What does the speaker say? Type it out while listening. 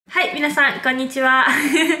はい、皆さん、こんにちは。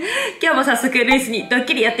今日も早速、ルイスにドッ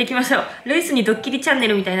キリやっていきましょう。ルイスにドッキリチャンネ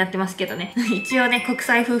ルみたいになってますけどね。一応ね、国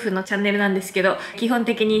際夫婦のチャンネルなんですけど、基本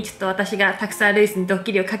的にちょっと私がたくさんルイスにドッ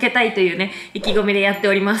キリをかけたいというね、意気込みでやって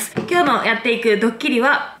おります。今日のやっていくドッキリ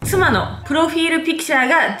は、妻のプロフィールピクチャー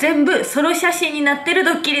が全部ソロ写真になってる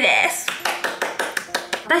ドッキリです。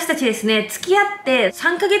私たちですね、付き合って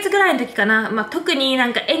3ヶ月ぐらいの時かな、特にな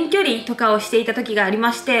んか遠距離とかをしていた時があり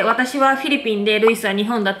まして、私はフィリピンでルイスは日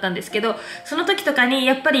本だったんですけど、その時とかに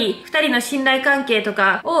やっぱり2人の信頼関係と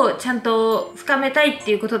かをちゃんと深めたいっ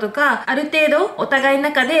ていうこととか、ある程度お互いの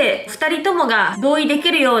中で2人ともが同意でき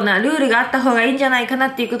るようなルールがあった方がいいんじゃないかな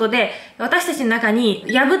っていうことで、私たちの中に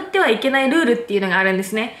破ってはいけないルールっていうのがあるんで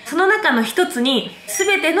すね。その中の一つに、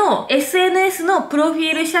全ての SNS のプロフィ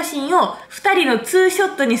ール写真を2人のツーショ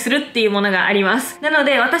ットにするっていうものがあります。なの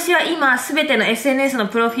で私は今全ての SNS の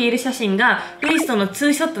プロフィール写真がルイスとのツ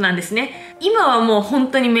ーショットなんですね。今はもう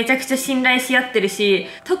本当にめちゃくちゃ信頼し合ってるし、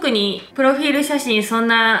特にプロフィール写真そん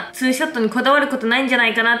なツーショットにこだわることないんじゃな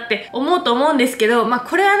いかなって思うと思うんですけど、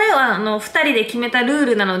これはね、2人で決めたルー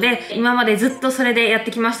ルなので、今までずっとそれでやっ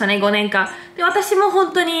てきましたね、5年間。で、私も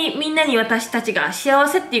本当にみんなに私たちが幸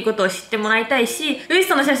せっていうことを知ってもらいたいし、ルイス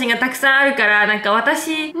との写真がたくさんあるから、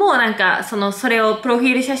私もそれをプロフ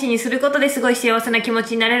ィール写真にすることですごい幸せな気持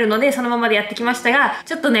ちになれるので、そのままでやってきましたが、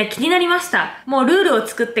ちょっとね、気になりました。もうルールを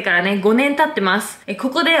作ってからね、5年経ってます。こ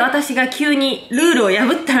こで私が急にルールを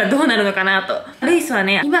破ったらどうなるのかなと。ルイスは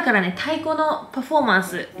ね、今からね、太鼓のパフォーマン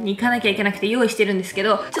スに行かなきゃいけなくて用意してるんですけ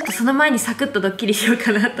ど、ちょっとその前にサクッとドッキリしよう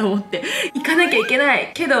かなと思って、行かなきゃいけな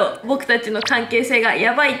いけど、僕たちの関係性が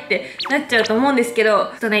やばいってなっちゃうと思うんですけど、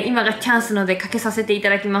ちょっとね、今がチャンスのでかけさせていた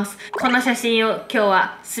だきます。この写真を今日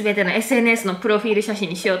は全ての SNS のプロフィール写真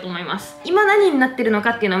にしようと思います。今何になってるの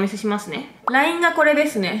かっていうのをお見せしますね。LINE がこれで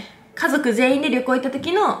すね。家族全員で旅行行った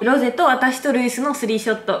時のロゼと私とルイスの3シ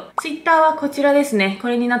ョット。Twitter はこちらですね。こ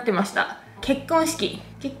れになってました。結婚式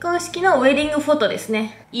のウェディングフォトです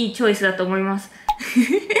ね。いいチョイスだと思います。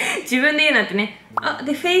自分で言うなんてね。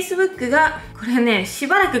で、Facebook が、これね、し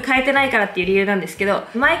ばらく変えてないからっていう理由なんですけど、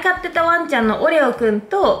前飼ってたワンちゃんのオレオくん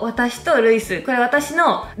と私とルイス。これ私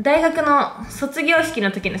の大学の卒業式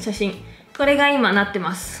の時の写真。これが今なって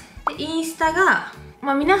ます。で、インスタが、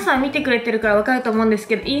皆さん見てくれてるからわかると思うんです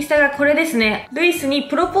けど、インスタがこれですね。ルイスに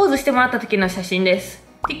プロポーズしてもらった時の写真です。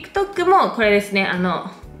TikTok もこれですね。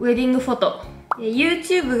ウェディングフォト。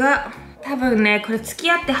YouTube が、多分ね、これ付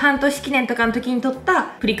き合って半年記念とかの時に撮った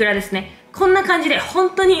プリクラですね。こんな感じで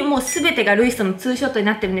本当にもう全てがルイスとのツーショットに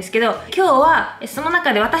なってるんですけど、今日はその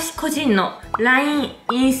中で私個人の LINE、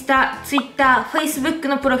インスタ、Twitter、Facebook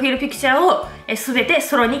のプロフィールピクチャーを全て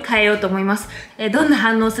ソロに変えようと思います。どんな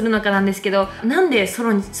反応するのかなんですけど、なんでソ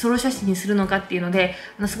ロ写真にするのかっていうので、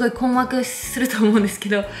すごい困惑すると思うんですけ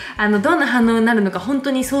ど、どんな反応になるのか本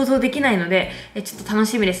当に想像できないので、ちょっと楽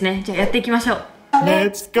しみですね。じゃあやっていきましょう。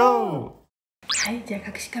Let's go! はい、じゃあ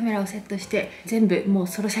隠しカメラをセットして全部もう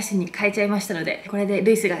ソロ写真に変えちゃいましたので、これで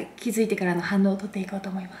ルイスが気づいてからの反応を撮っていこうと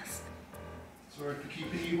思います。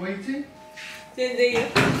全然いいよ。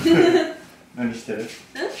何してる？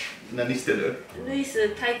何してる？ルイス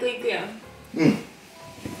太鼓行くやん。うん。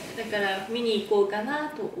だから見に行こうかな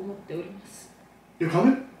と思っております。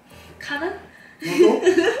かな？本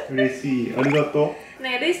当？嬉しい、ありがとう。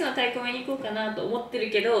ルイスの太鼓見に行こうかなと思ってる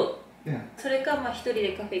けど、それか一人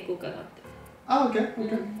でカフェ行こうかなって。Okay.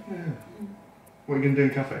 What are you gonna do in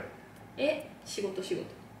cafe? 仕事。仕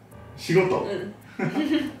事？うん。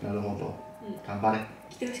なるほど。頑張れ。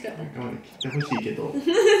来てほしかった。来てほしいけど。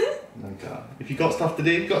if you got stuff to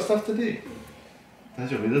do, you got stuff to do. 大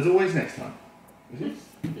丈夫。There's always next time.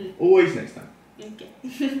 Always next time. Okay.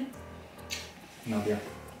 なんでや。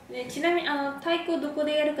ちなみに太鼓どこ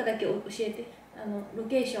でやるかだけ教えて。ロ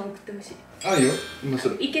ケーション送ってほしい。あるよ。今す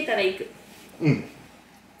ぐ。行けたら行く。うん。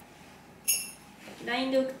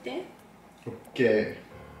LINE で送って。OK。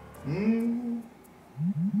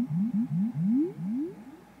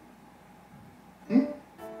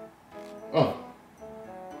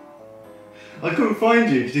I couldn't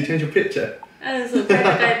find you because you changed your picture. そう、変え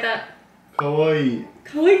た。かわいい。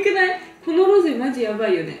かわいくない？このロゼマジやば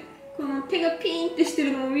いよね。この手がピーンってして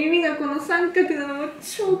るのも耳がこの三角なのも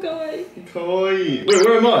超かわいい。かわいい。Wait,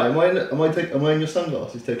 where am I? Am I in your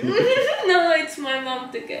sunglasses taking a picture? No, it's my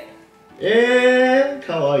mom took it.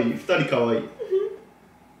 かわいい。二人かわいい。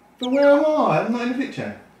But where am I? I'm not in the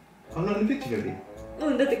picture. I'm not in the picture, baby.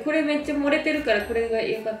 だってこれめっちゃ漏れてるからこれが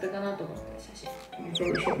良かったかなと思って写真。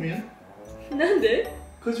You Photoshop me in? なんで？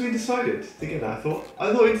 Because we decided together.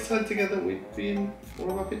 I thought we decided together we'd be in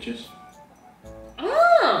all of our pictures.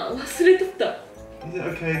 忘れとった。Is it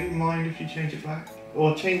okay? Do you mind if you change it back?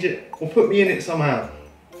 Or change it, or put me in it somehow?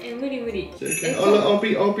 無理無理。Okay. I'll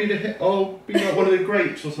be like one of the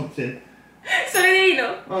grapes or something. それでいい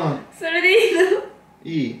の？それでいい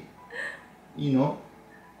の？いいの？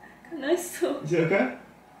悲しそう。 Is it okay?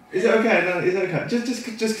 Is it okay? No, is it okay? Just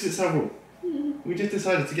because it's our rule. We just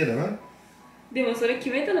decided together, right? でもそれ決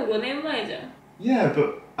めたの5年前じゃん。Yeah,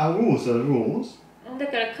 but our rules are rules. だ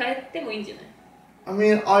から変えてもいいんじゃない？ I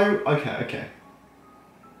mean, okay.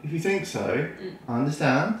 If you think so, I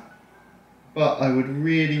understand. But I would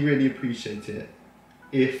really appreciate it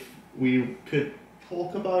if we could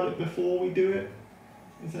talk about it before we do it.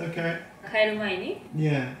 Is that okay? 変える前に？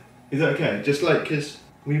 Yeah. Is that okay? Just like, because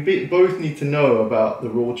we both need to know about the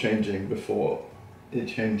rule changing before it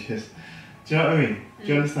changes. Do you know what I mean?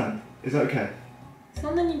 Do you understand? Is that okay?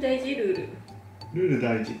 そんなに大事ルール？ルール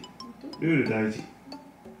大事。ルール大事。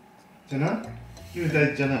じゃない？ルール大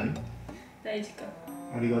事じゃない？大事か。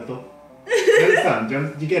ありがとう。You understand? Do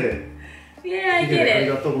you get it? Yeah, I get it. あり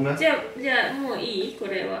がとう、ごめん。じゃあもういい？こ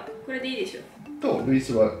れは。これでいいでしょ。と、ルイ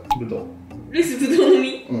スはブドウ。ルイスブドウ飲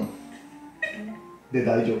み？で、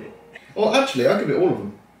大丈夫。Oh, actually, I could be all of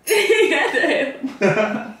them. やだよ。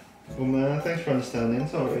Well, man, thanks for understanding.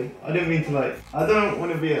 Sorry. I didn't mean to, I don't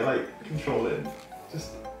want to be, controlling.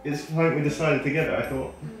 Just, it's something we decided together, I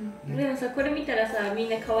thought. でもさ、これ見たらさ、みん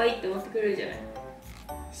な可愛いって思ってくれるじゃない？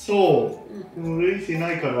そう。でもルイスい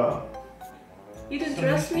ないから。You don't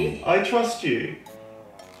trust me? I trust you.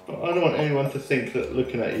 But I don't want anyone to think that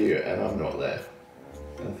looking at you and I'm not there.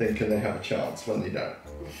 And thinking they have a chance when they don't.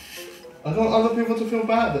 I don't want other people to feel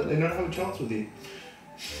bad that they don't have a chance with you.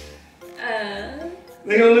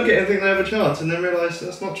 They're going to look at it and think they have a chance and then realise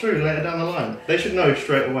that's not true later down the line. They should know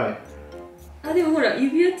straight away. あ、でもほら、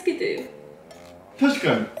指輪つけてるよ。確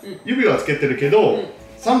かに、指輪つけてるけど、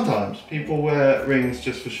sometimes people wear rings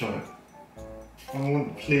just for show.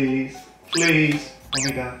 Please, please,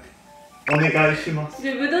 お願いします。じ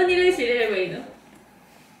ゃあ、ぶどうにルイス入れればいいの？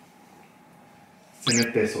せ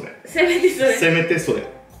めてそれ。せめてそれ。せめてそれ。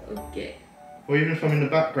OK。Or even if I'm in the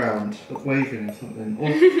background, waving or something. Or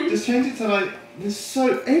just change it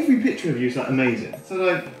to every picture of you is amazing.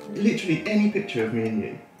 So literally any picture of me and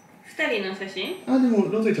you. 2人の写真？あ、でも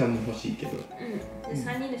ロゼちゃんも欲しいけど。じ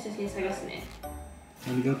ゃあ3人の写真探すね。あ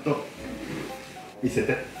りがとう。見せ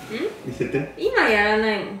て。見せて。今やら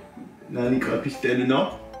ないもん。何隠してる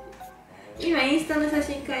の？今インスタの写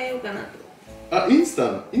真変えようかなと。あ、インスタ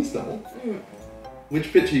も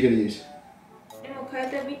？Which picture are you gonna use? でも変え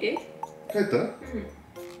たら見て。変えた？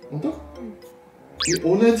本当？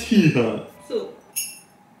同じやん。そう。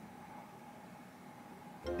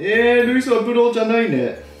ルイスはブドウじゃない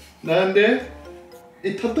ね。なんで？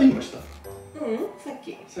たった今した？さっ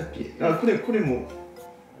き。さっき。あ、これも。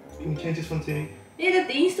Can you change this one too? だっ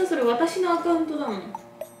てインスタそれ私のアカウントだもん。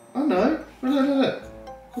あ、ない？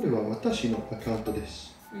これは私のアカウントで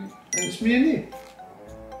す。It's me and you.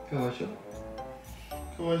 かわいそう。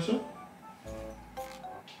かわいそう。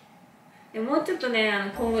でもうちょっと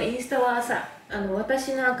ね、今後インスタはさ、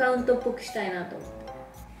私のアカウントっぽくしたいなと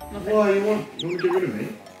思って。Why? You want to get rid of me?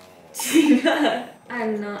 違う。I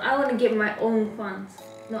want to get my own fans.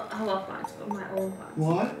 Not our fans, but my own fans.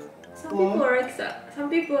 Why? Some people are like that. Some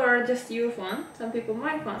people are just your fan. Some people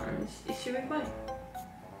my fan, and it should be fine.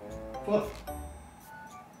 But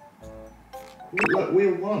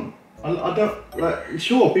we're one. I don't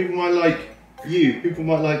sure people might like you, people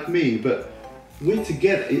might like me, but we're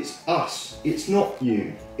together. It's us. It's not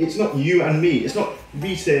you. It's not you and me. It's not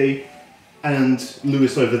Rise and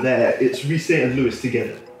Lewis over there. It's Rise and Lewis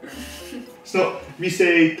together. It's not Rise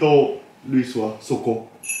to Lewis wa soko.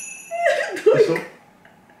 でしょ？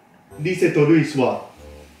リセとルイスは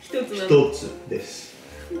一つです。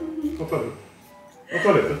わかる？わ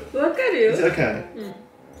かる？わかるよ。It's okay.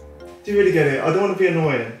 Do you really get it? I don't want to be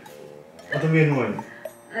annoying. I don't be annoying.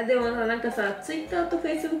 でもさ、なんかさ、Twitter と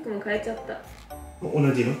Facebook も変えちゃった。同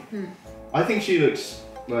じの？I think she looks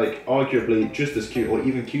like arguably just as cute or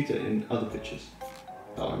even cuter in other pictures.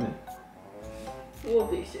 Oh, I mean. What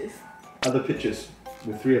pictures? Other pictures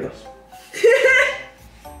with 3 of us.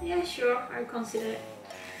 Yeah, sure. I consider it.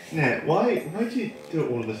 Yeah, why did you do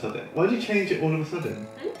it all of a sudden? Why did you change it all of a sudden?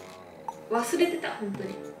 忘れてた、本当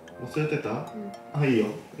に。忘れてた？あ、いいよ。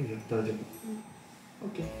いいよ、大丈夫。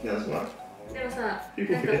Okay, yeah, that's right. でもさ、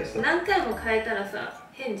なんか何回も変えたらさ、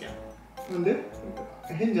変じゃん。なんで？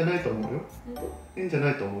変じゃないと思うよ。変じゃ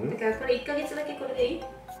ないと思うよ。だからこれ1ヶ月だけこれでいい？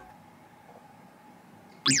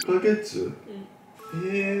 1ヶ月？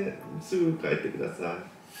すぐ帰ってくださ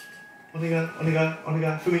い。お願い。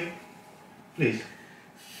For me, please.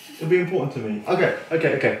 It'll be important to me. Okay.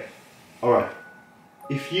 Alright.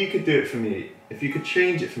 If you could do it for me, if you could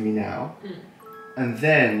change it for me now, and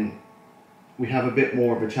then we have a bit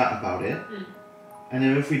more of a chat about it, and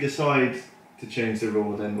then if we decide to change the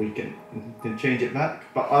rule, then we can change it back.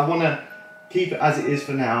 But I want to keep it as it is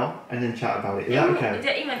for now, and then chat about it. Is that okay? じ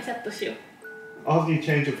ゃあ今チャットしよう。 After you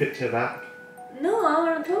change your picture back. No,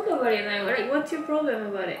 I want to talk about it now. Like, what's your problem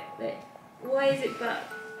about it? Like, why is it bad?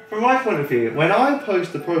 From my point of view, when I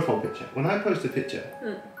post a profile picture, when I post a picture,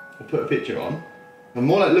 or put a picture on, I'm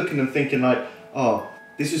more like looking and thinking like, oh,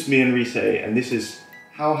 this is me and Rise, and this is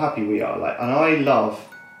how happy we are. Like, and I love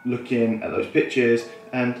looking at those pictures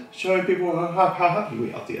and showing people how happy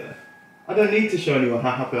we are together. I don't need to show anyone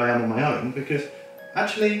how happy I am on my own, because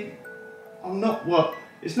actually, I'm not, well,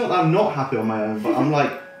 it's not that I'm not happy on my own, but I'm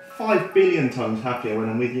like 5 billion times happier when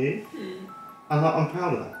I'm with you. And like, I'm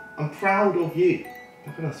proud of that. I'm proud of you.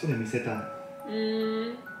 だからそれ見せたい。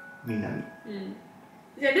みんなに。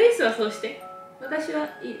じゃあルイスはそうして。私は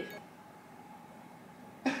いいです。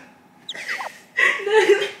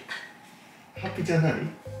ハッピーじゃない？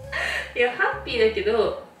いや、ハッピーだけ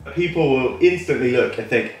ど。People will instantly look and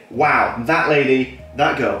think, wow, that lady,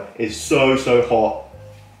 that girl is so hot.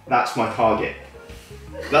 That's my target.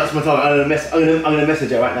 That's my target. I'm gonna message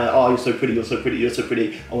her right now. Oh, you're so pretty, you're so pretty, you're so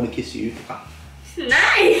pretty. I want to kiss you. とか。な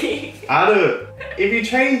い。ある。If you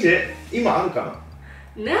change it, 今あるか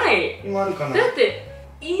な？ない。今あるかな？だって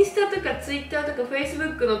インスタとかツイッターとかフェイスブ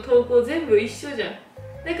ックの投稿全部一緒じゃん。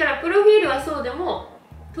だからプロフィールはそうでも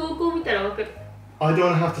投稿見たらわかる。I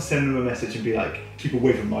don't have to send them a message and be like, keep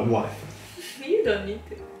away from my wife. You don't need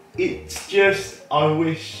to. It's just, I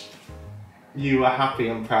wish you were happy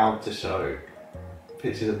and proud to show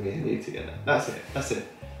pictures of me and you together. That's it. That's it.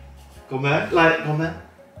 ごめん like ごめん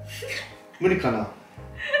無理かな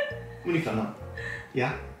無理かな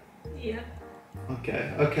Yeah? Yeah.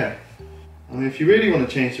 Okay, okay. I mean, if you really want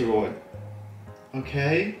to change the rule,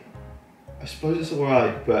 okay, I suppose it's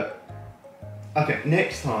alright, but okay,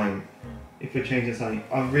 next time, if we're changing something,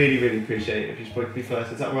 I really appreciate it if you spoke to me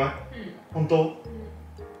first. Is that right? 本当？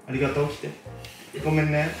ありがとう来て。ごめ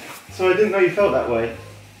んね。So I didn't know you felt that way.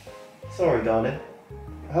 Sorry, darling.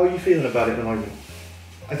 How are you feeling about it when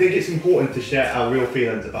I think it's important to share our real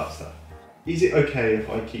feelings about stuff. Is it okay if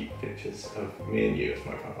I keep pictures of me and you as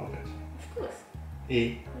my profile picture? Of course.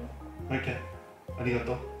 Okay. ありが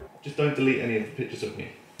とう。Just don't delete any of the pictures of me.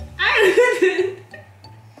 I wouldn't.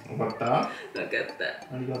 わかった？わかっ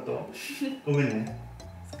た。ありがとう。ごめんね。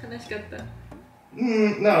悲しかった。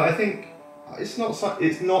No, I think it's not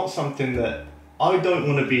something that I don't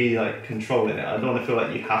want to be like controlling it. I don't want to feel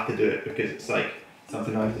like you have to do it because it's like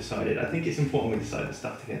something I've decided. I think it's important we decide the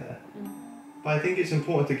stuff together. But I think it's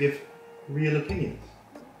important to give real opinions.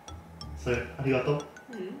 So, ありがとう。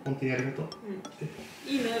本当にありがとう。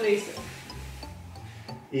いいな、ルイス。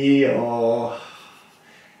いいよ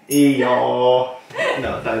ー。いいよー。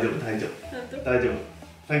No, 大丈夫、大丈夫。大丈夫。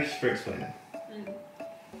Thanks for explaining.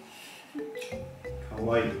 か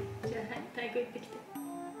わいい。じゃあ、はい、太鼓行ってきて。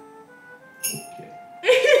Okay.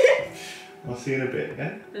 I'll see you in a bit,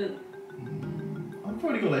 okay? I've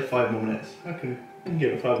probably got like 5 more minutes. I can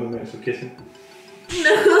give it 5 more minutes of kissing.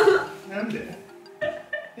 No! なんで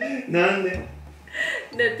なんでだ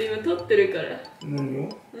って今撮ってるから。何を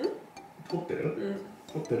撮ってる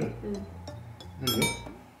撮ってる何を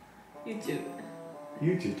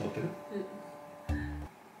YouTube 撮ってる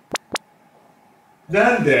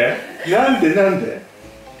なんで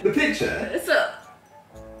The picture? そう。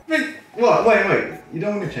Wait, you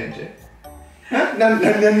don't want to change it? 何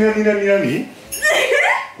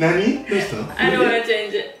何どうした I don't want to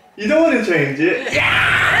change it. You don't want to change it?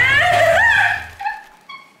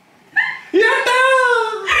 やっ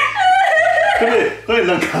たーこれ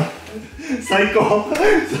なんか最高これ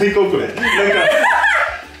なんか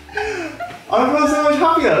I feel so much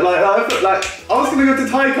happier. Like I was gonna go to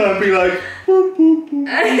Taiko and be like, but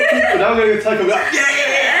now I'm gonna go to Taiko and go, yeah.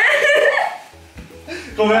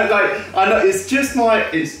 Comment like I know it's just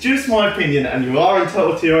my opinion, and you are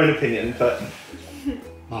entitled to your own opinion, but.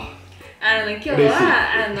 今日は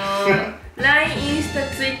LINE、インスタ、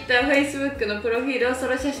ツイッター、フェイスブックのプロフィールをソ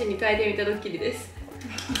ロ写真に変えてみたドッキリです。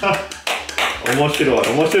面白い。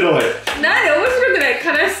なんで面白くない？悲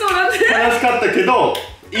しそうなんて。悲しかったけど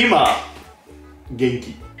今元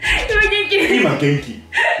気。今元気。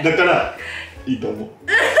だからいいと思う。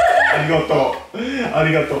あ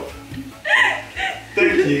りがとう。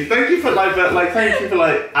Thank you for thank you for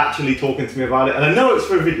actually talking to me about it. And I know it's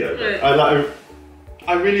for a video, but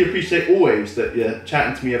I really appreciate always that you're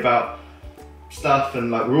chatting to me about stuff and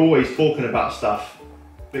like we're always talking about stuff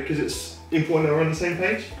because it's important that we're on the same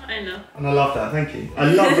page. I know. And I love that. Thank you. I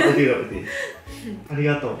love that I do that with you. あり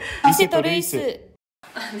がとう。リセとルイス。ね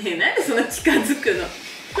え、なんでそんな近づくの？好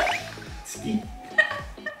き。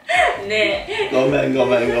ねえ、ごめん。嬉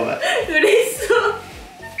しそ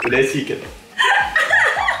う。嬉しいけど。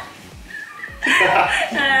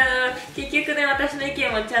結局ね、私の意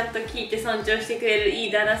見もちゃんと聞いて尊重してくれるい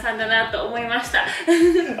い旦那さんだなと思いました。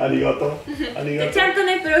ありがとう。ちゃんと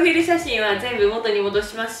ね、プロフィール写真は全部元に戻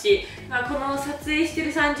しますし、この撮影して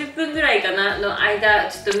る30分ぐらいかなの間、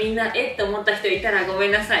ちょっとみんなって思った人いたらごめ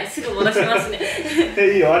んなさい。すぐ戻しますね。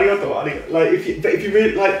いいよ、ありがとう。Like if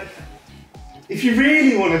you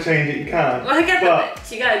really want to change it, you can. 分かっ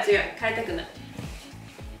た。違う、変えたくない。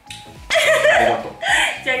ありがとう。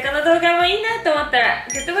じゃあこの動画もいいなと思ったら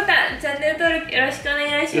グッドボタン、チャンネル登録よろしくお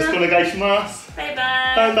願いします。よろしくお願いします。バイバ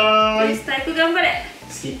ーイ。タイプ頑張れ。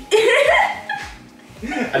好き。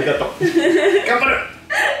ありがとう。頑張る。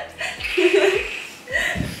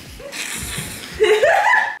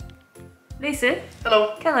ルイス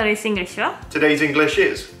Hello. 今日のルイスイングリッシュは Today's English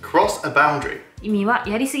is cross a boundary. 意味は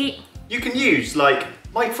やりすぎ。 You can use like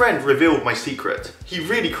my friend revealed my secret. He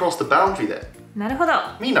really crossed the boundary there. なるほど。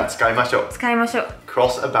みんな使いましょう。使いましょう。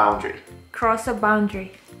Cross a boundary. Cross a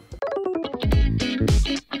boundary.